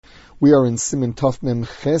We are in Siman Tov Mem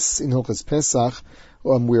Ches in Hilchos Pesach.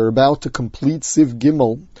 We are about to complete Siv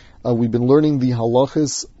Gimel. We've been learning the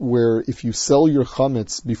halachas where if you sell your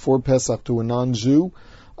chametz before Pesach to a non-Jew,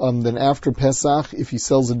 then after Pesach, if he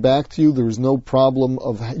sells it back to you, there is no problem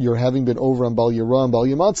of your having been over on Bal Yirah and Bal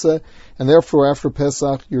Yamatzeh, and therefore after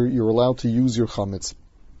Pesach, you're allowed to use your chametz.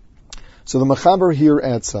 So the Mechaber here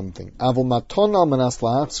adds something. Avol matona manas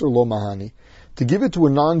la'achzor lo mahani. To give it to a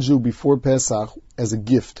non-Jew before Pesach as a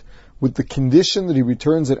gift, with the condition that he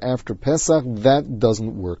returns it after Pesach, that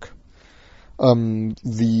doesn't work.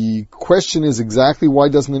 The question is exactly why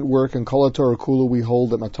doesn't it work? In Kol HaTorah Kula we hold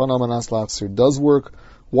that matana manas la'achzor does work.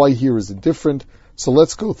 Why here is it different? So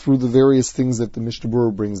let's go through the various things that the Mishnah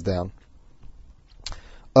Berurah brings down.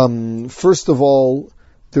 First of all,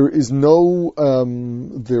 there is no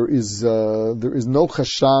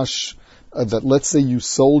chashash that, let's say you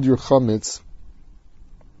sold your chametz.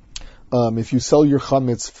 If you sell your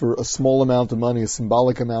chametz for a small amount of money, a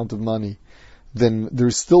symbolic amount of money, then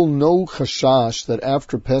there's still no chashash that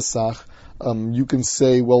after Pesach you can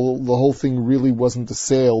say, well, the whole thing really wasn't a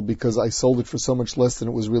sale because I sold it for so much less than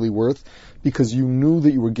it was really worth, because you knew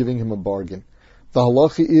that you were giving him a bargain. The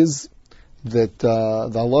halacha is that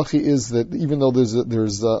even though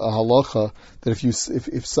there's a halacha that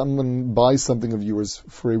if someone buys something of yours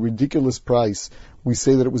for a ridiculous price, we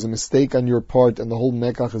say that it was a mistake on your part and the whole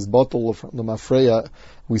mekach is batal of the mafreya,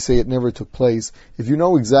 we say it never took place. If you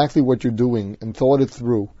know exactly what you're doing and thought it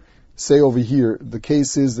through, say over here, the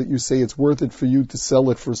case is that you say it's worth it for you to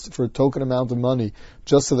sell it for a token amount of money,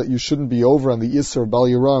 just so that you shouldn't be over on the Isser, Bal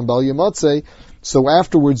Yirah, and Bal Yamatzeh. So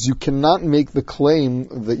afterwards, you cannot make the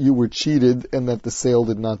claim that you were cheated and that the sale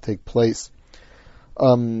did not take place.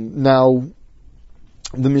 Now,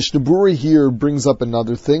 the Mishnah Berurah here brings up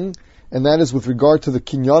another thing, and that is with regard to the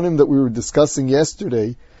kinyanim that we were discussing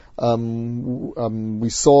yesterday. We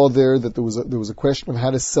saw there that there was a question of how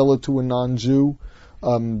to sell it to a non-Jew.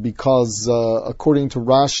 Because according to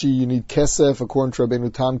Rashi, you need kesef. According to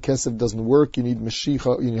Rabbeinu Tam, kesef doesn't work. You need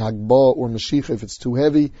mashicha, you need hagbah or mashicha if it's too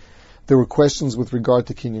heavy. There were questions with regard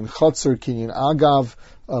to kinyan chatzar, kinyan agav,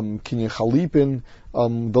 kinyan chalipin.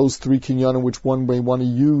 Those three kinyanim which one may want to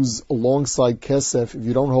use alongside kesef if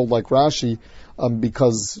you don't hold like Rashi,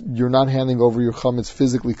 because you're not handing over your chametz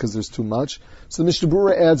physically because there's too much. So the Mishnah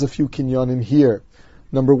Berurah adds a few kinyanim here.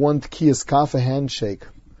 Number one, tkiyas kaf, a handshake.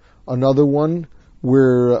 Another one,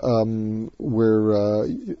 where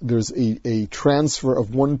there's a transfer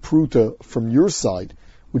of one pruta from your side,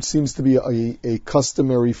 which seems to be a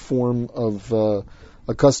customary form of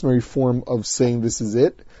saying this is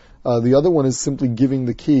it. The other one is simply giving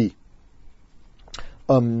the key.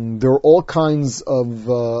 There are all kinds of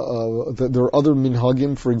there are other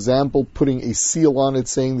minhagim. For example, putting a seal on it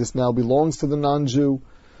saying this now belongs to the non-Jew.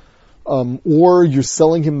 Or you're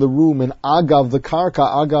selling him the room, and agav the karka,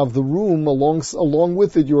 agav the room, along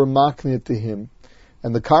with it, you're a maknit to him,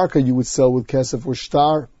 and the karka you would sell with kesef or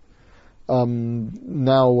shtar. Even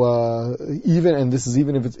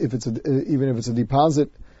if it's a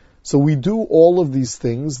deposit. So we do all of these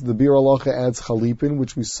things. The Bir Halacha adds chalipin,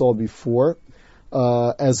 which we saw before,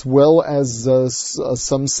 as well as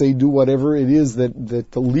some say do whatever it is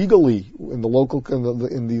that legally in the local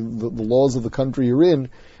in the laws of the country you're in.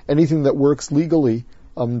 Anything that works legally,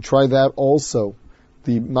 try that also.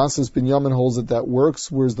 The Masas Binyamin holds that works,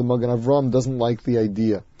 whereas the Magen Avram doesn't like the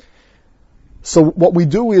idea. So what we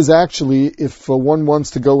do is actually, if one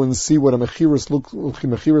wants to go and see what a mechiras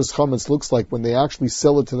chametz looks like when they actually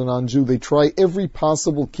sell it to the non-Jew, they try every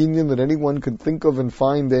possible kinyan that anyone could think of and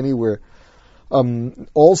find anywhere.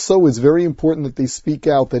 Also, it's very important that they speak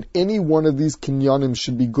out that any one of these kinyanim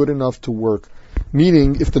should be good enough to work.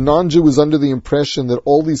 Meaning, if the non-Jew is under the impression that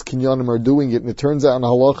all these kinyanim are doing it, and it turns out in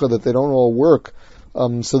halacha that they don't all work,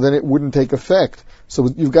 so then it wouldn't take effect. So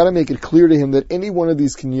you've got to make it clear to him that any one of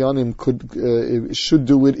these kinyanim should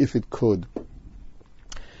do it if it could.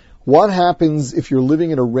 What happens if you're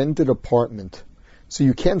living in a rented apartment? So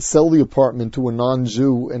you can't sell the apartment to a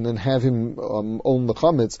non-Jew and then have him own the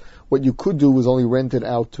chametz. What you could do is only rent it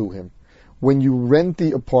out to him. When you rent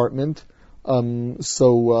the apartment,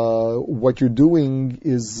 what you're doing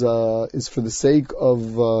is for the sake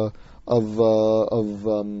of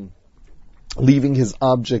leaving his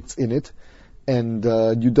objects in it, and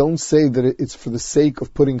you don't say that it's for the sake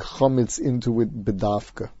of putting chametz into it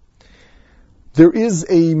bedafka. There is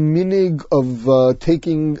a minig of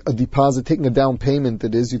taking a deposit, taking a down payment.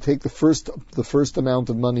 That is, you take the first amount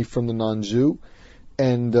of money from the non-Jew,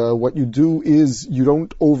 and what you do is you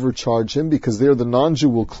don't overcharge him, because there the non-Jew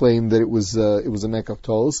will claim that it was a mekach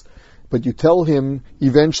tos, but you tell him,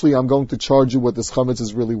 eventually I'm going to charge you what this chametz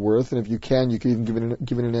is really worth, and if you can even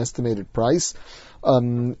give it an estimated price.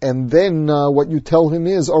 And then what you tell him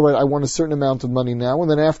is, all right, I want a certain amount of money now,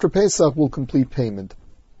 and then after Pesach we'll complete payment.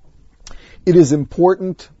 It is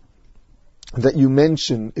important that you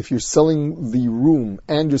mention, if you're selling the room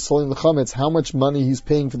and you're selling the chametz, how much money he's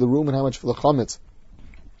paying for the room and how much for the chametz.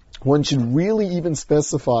 One should really even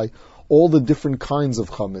specify all the different kinds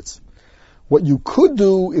of chametz. What you could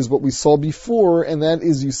do is what we saw before, and that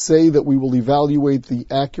is you say that we will evaluate the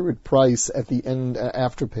accurate price at the end,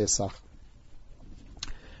 after Pesach.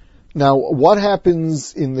 Now, what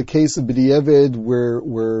happens in the case of B'di'eved where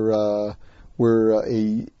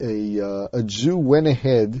a Jew went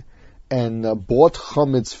ahead and bought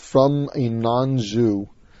chametz from a non-Jew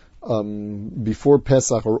before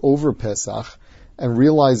Pesach or over Pesach, and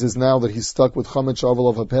realizes now that he's stuck with chametz shavel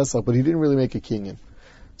of a Pesach, but he didn't really make a kinyan.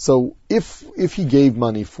 So if he gave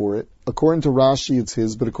money for it, according to Rashi it's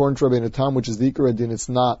his, but according to Rabbeinu Tam, which is the Ikar Adin, it's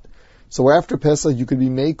not. So after Pesach you could be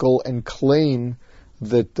mekel and claim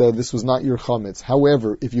that this was not your chametz.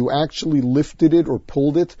 However, if you actually lifted it or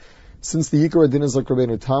pulled it, since the Ikar Adin is like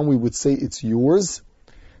Rabbeinu Tam, we would say it's yours.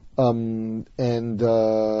 Therefore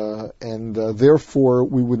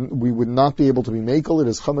we would not be able to be mekel. It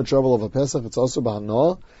is chametz shavel of a Pesach. It's also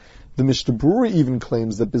b'hana. The Mishnah Berurah even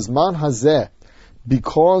claims that bisman hazeh,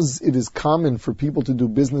 because it is common for people to do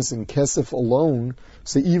business in kesef alone,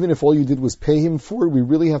 so even if all you did was pay him for it, we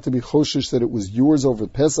really have to be choshish that it was yours over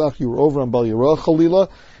Pesach, you were over on Bal Yirah Chalila,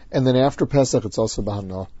 and then after Pesach it's also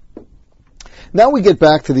b'hana. Now we get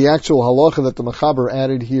back to the actual halacha that the Mechaber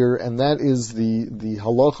added here, and that is the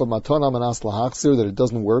halacha matana manas lahachzir, that it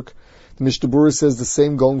doesn't work. The Mishnah Berurah says the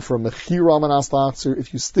same going for a mechira manas lahachzir.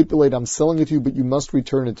 If you stipulate, I'm selling it to you, but you must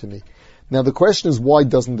return it to me. Now the question is, why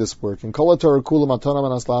doesn't this work? In Kol HaTorah Kula matana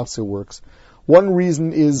manas lahachzir works. One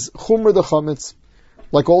reason is chumra the chametz.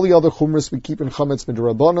 Like all the other chumras we keep in chametz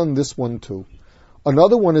midrabanan, this one too.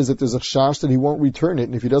 Another one is that there's a chash that he won't return it,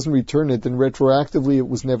 and if he doesn't return it, then retroactively it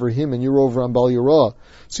was never him, and you're over on Bal Yirah.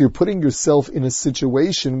 So you're putting yourself in a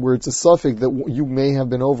situation where it's a suffix that you may have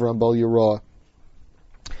been over on Bal Yirah.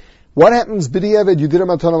 What happens, B'di'eved, you did a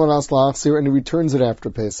matana manas lahachzir, and he returns it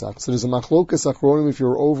after Pesach. So there's a machlokas achronim if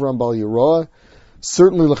you're over on Bal Yirah.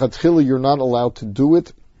 Certainly, l'chatchila, you're not allowed to do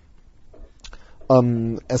it.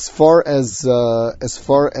 As far as this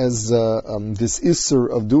isser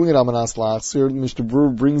of doing it amanas la'asir, Mr. Brewer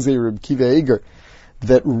brings a Reb Kiva Eger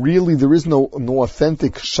that really there is no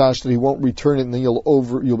authentic shash that he won't return it, and then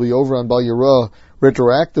you'll be over on Bal Yirah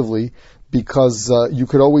retroactively, because you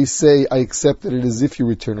could always say, I accepted it as if you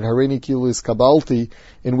return it. Hareini kilu is kabalti,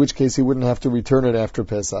 in which case he wouldn't have to return it after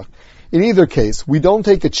Pesach. In either case, we don't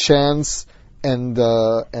take a chance and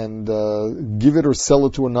give it or sell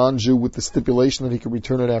it to a non-Jew with the stipulation that he can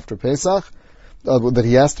return it after Pesach, that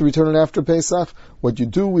he has to return it after Pesach. What you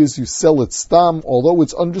do is you sell it stam, although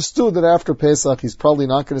it's understood that after Pesach he's probably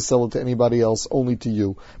not going to sell it to anybody else, only to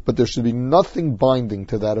you. But there should be nothing binding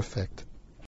to that effect.